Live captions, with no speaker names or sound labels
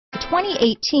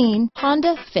2018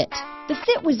 Honda Fit. The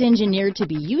Fit was engineered to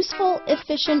be useful,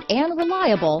 efficient, and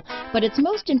reliable, but its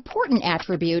most important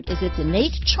attribute is its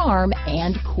innate charm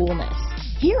and coolness.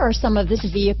 Here are some of this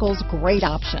vehicle's great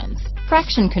options: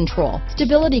 traction control,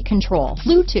 stability control,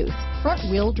 Bluetooth, front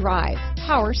wheel drive,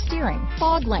 power steering,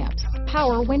 fog lamps,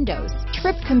 power windows,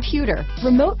 trip computer,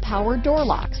 remote power door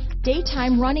locks,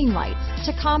 daytime running lights,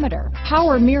 tachometer,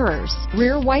 power mirrors,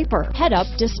 rear wiper, head-up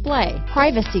display,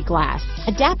 privacy glass,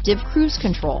 adaptive cruise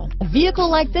control. A vehicle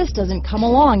like this doesn't come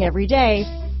along every day.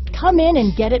 Come in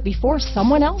and get it before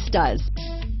someone else does.